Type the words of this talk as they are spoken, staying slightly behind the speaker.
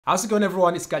How's it going,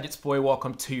 everyone? It's GadgetsBoy.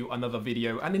 Welcome to another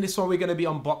video, and in this one we're going to be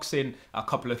unboxing a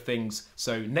couple of things.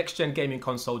 So next gen gaming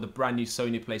console, the brand new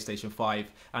Sony PlayStation 5,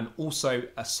 and also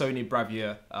a Sony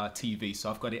Bravia TV. So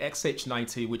I've got the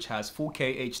XH90, which has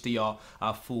 4K HDR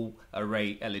full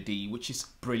array LED, which is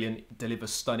brilliant. It delivers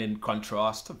stunning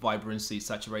contrast, vibrancy,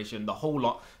 saturation. The whole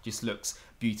lot just looks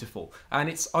beautiful, and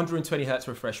it's 120 Hz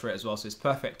refresh rate as well, so it's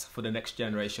perfect for the next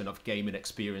generation of gaming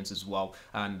experience as well,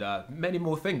 and many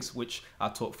more things which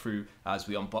I'll talk through as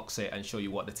we unbox it and show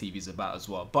you what the TV is about as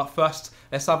well. But first,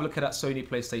 let's have a look at that Sony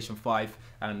PlayStation 5,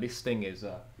 and this thing is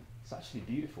it's actually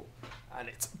beautiful and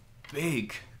it's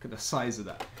big. Look at the size of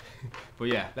that. But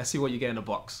yeah, let's see what you get in the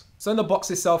box. So in the box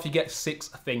itself, you get 6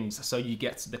 things. So you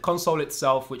get the console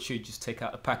itself, which you just take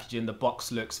out the packaging. The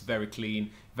box looks very clean,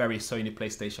 very Sony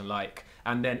PlayStation-like.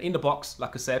 And then in the box,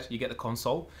 like I said, you get the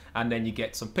console, and then you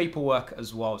get some paperwork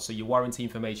as well. So your warranty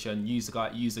information, user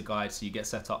guide, so you get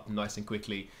set up nice and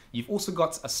quickly. You've also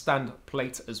got a stand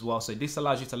plate as well. So this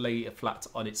allows you to lay it flat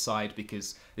on its side,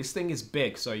 because this thing is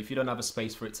big. So if you don't have a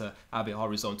space for it to have it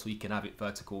horizontal, you can have it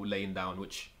vertical, laying down,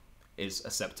 which is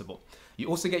acceptable. You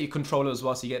also get your controller as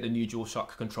well, so you get the new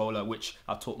DualShock controller, which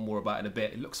I'll talk more about in a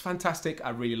bit. It looks fantastic. I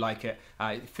really like it.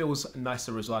 It feels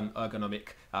nicer as well,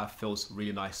 ergonomic. Feels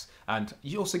really nice. And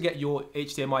you also get your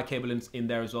HDMI cable in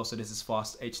there as well. So this is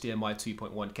fast HDMI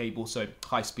 2.1 cable, so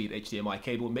high-speed HDMI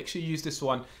cable. Make sure you use this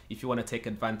one if you want to take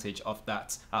advantage of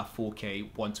that 4K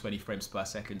 120 frames per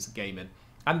second gaming.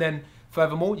 And then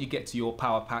furthermore, you get to your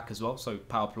power pack as well. So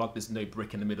power plug, there's no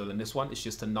brick in the middle in this one. It's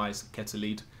just a nice kettle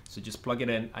lead. So just plug it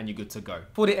in and you're good to go.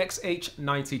 For the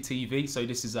XH90 TV, so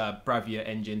this is a Bravia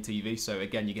engine TV. So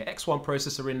again, you get X1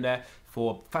 processor in there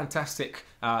for fantastic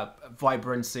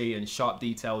vibrancy and sharp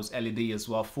details, LED as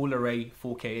well, full array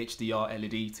 4K HDR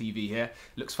LED TV here.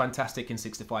 Looks fantastic in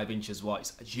 65 inches as well.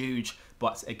 It's huge,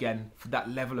 but again, for that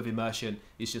level of immersion,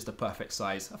 it's just a perfect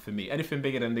size for me. Anything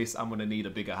bigger than this, I'm gonna need a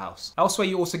bigger house. Elsewhere,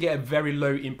 you also get a very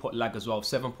low input lag as well,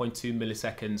 7.2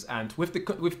 milliseconds. And with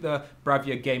the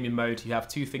Bravia gaming mode, you have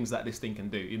 2 things that this thing can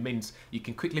do. It means you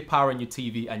can quickly power on your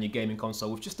TV and your gaming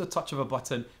console with just a touch of a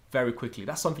button very quickly.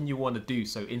 That's something you want to do,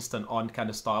 so instant on kind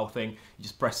of style thing. You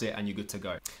just press it and you're good to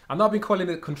go. And I've been calling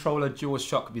it controller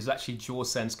DualShock, because it's actually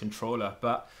DualSense controller,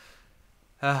 but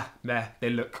they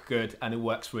look good and it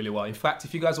works really well. In fact,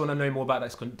 if you guys want to know more about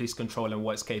this controller and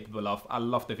what it's capable of, I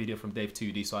love the video from Dave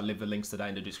 2D, so I'll leave the links to that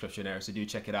in the description area, so do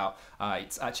check it out.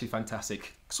 It's actually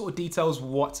fantastic. Sort of details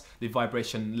what the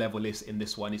vibration level is in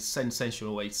this one. It's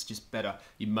sensational. It's just better,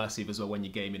 immersive as well when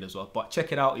you're gaming as well. But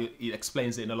check it out. It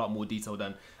explains it in a lot more detail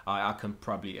than I can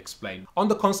probably explain. On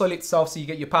the console itself, so you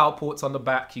get your power ports on the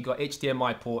back, you got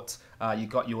HDMI ports, you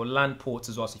got your LAN ports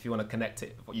as well, so if you want to connect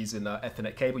it using an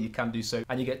Ethernet cable, you can do so.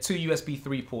 And you get 2 USB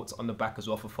 3 ports on the back as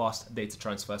well for fast data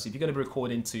transfer. So if you're going to be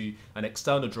recording to an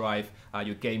external drive,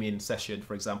 your gaming session,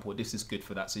 for example, this is good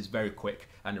for that. So it's very quick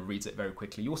and it reads it very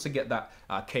quickly. You also get that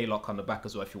K-lock on the back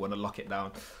as well if you want to lock it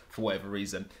down for whatever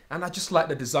reason. And I just like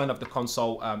the design of the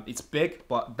console. It's big,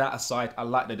 but that aside, I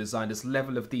like the design. There's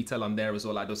level of detail on there as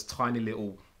well, like those tiny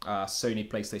little Sony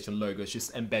PlayStation logos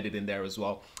just embedded in there as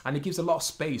well, and it gives a lot of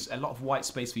space, a lot of white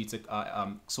space for you to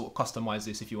sort of customize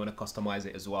this if you want to customize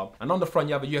it as well. And on the front,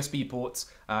 you have a USB port.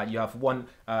 You have 1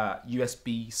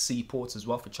 USB-C port as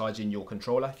well for charging your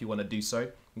controller if you want to do so.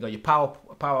 You got your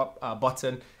power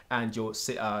button and your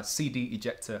CD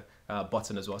ejector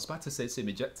button as well. I was about to say SIM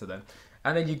ejector then.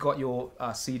 And then you got your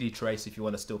CD trace if you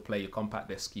want to still play your compact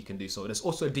disc, you can do so. There's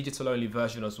also a digital only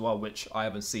version as well, which I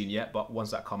haven't seen yet, but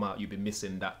once that come out, you'll be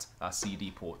missing that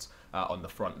CD port on the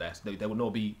front there. So there will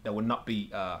not be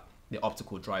the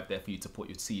optical drive there for you to put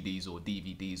your CDs or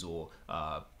DVDs or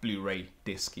Blu-ray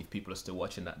disc if people are still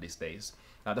watching that these days.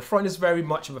 The front is very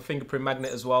much of a fingerprint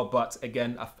magnet as well, but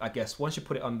again, I guess once you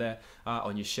put it on there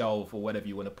on your shelf or whatever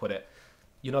you want to put it,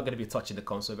 you're not going to be touching the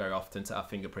console very often to have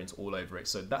fingerprints all over it.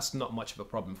 So that's not much of a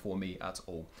problem for me at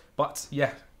all. But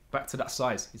yeah, back to that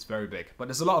size, it's very big. But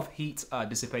there's a lot of heat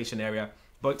dissipation area,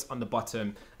 both on the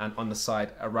bottom and on the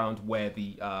side around where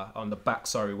on the back,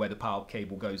 sorry, where the power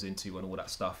cable goes into and all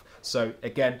that stuff. So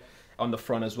again, on the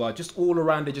front as well, just all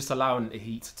around it, just allowing the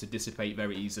heat to dissipate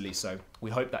very easily. So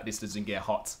we hope that this doesn't get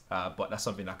hot, but that's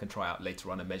something I can try out later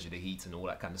on and measure the heat and all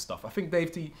that kind of stuff. I think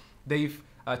Dave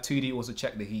 2D also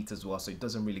checked the heat as well, so it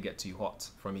doesn't really get too hot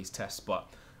from his tests,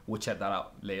 but we'll check that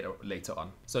out later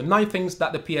on. So 9 things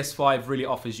that the PS5 really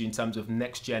offers you in terms of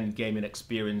next-gen gaming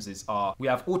experiences are: we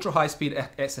have ultra high-speed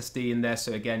SSD in there,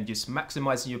 so again, just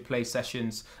maximizing your play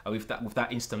sessions with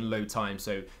that instant load time.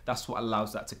 So that's what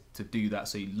allows that to do that.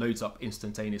 So it loads up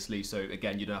instantaneously. So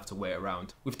again, you don't have to wait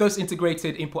around. With those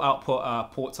integrated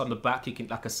input-output ports on the back, you can,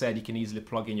 like I said, you can easily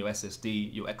plug in your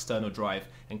SSD, your external drive,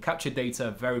 and capture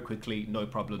data very quickly, no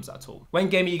problems at all. When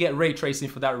gaming, you get ray tracing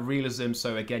for that realism.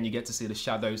 So again, you get to see the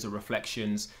shadows, the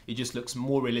reflections. It just looks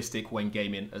more realistic when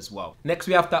gaming as well. Next,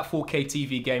 we have that 4K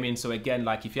TV gaming. So again,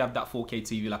 like if you have that 4K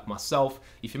TV like myself,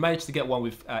 if you manage to get one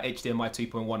with HDMI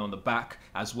 2.1 on the back,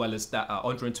 as well as that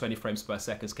 120 frames per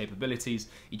second capabilities,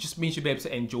 it just means you'll be able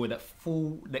to enjoy that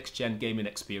full next-gen gaming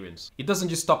experience. It doesn't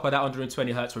just stop at that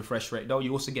 120 Hz refresh rate though,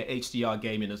 you also get HDR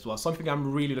gaming as well, something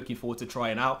I'm really looking forward to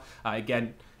trying out.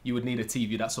 Again, you would need a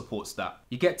TV that supports that.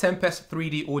 You get Tempest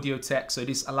 3D audio tech, so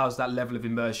this allows that level of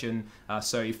immersion.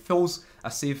 So it feels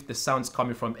as if the sound's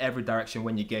coming from every direction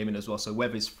when you're gaming as well. So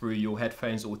whether it's through your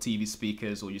headphones or TV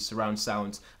speakers or your surround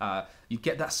sound, you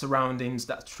get that surroundings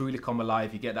that truly come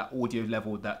alive. You get that audio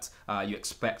level that you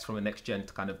expect from a next-gen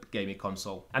kind of gaming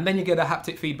console. And then you get a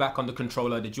haptic feedback on the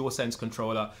controller, the DualSense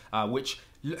controller, which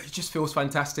just feels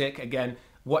fantastic. Again,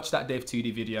 watch that Dev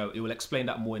 2D video, it will explain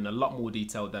that more in a lot more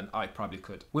detail than I probably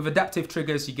could. With adaptive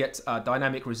triggers, you get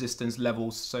dynamic resistance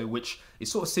levels, so which it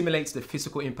sort of simulates the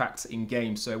physical impact in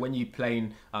games. So when you're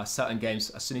playing certain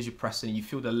games, as soon as you're pressing, you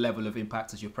feel the level of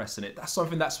impact as you're pressing it. That's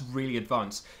something that's really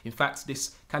advanced. In fact,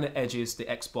 this kind of edges the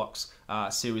Xbox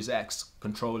Series X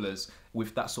controllers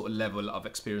with that sort of level of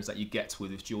experience that you get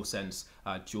with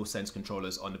DualSense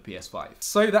controllers on the PS5.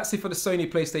 So that's it for the Sony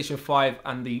PlayStation 5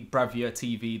 and the Bravia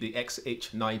TV, the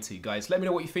XH90, guys. Let me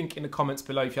know what you think in the comments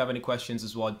below. If you have any questions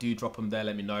as well, do drop them there,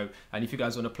 let me know. And if you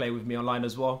guys want to play with me online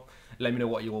as well, let me know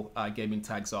what your gaming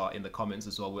tags are in the comments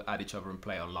as well. We'll add each other and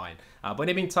play online. But in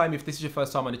the meantime, if this is your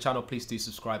first time on the channel, please do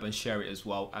subscribe and share it as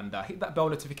well. And hit that bell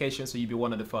notification so you'll be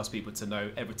one of the first people to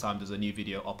know every time there's a new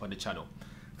video up on the channel.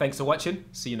 Thanks for watching.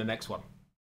 See you in the next one.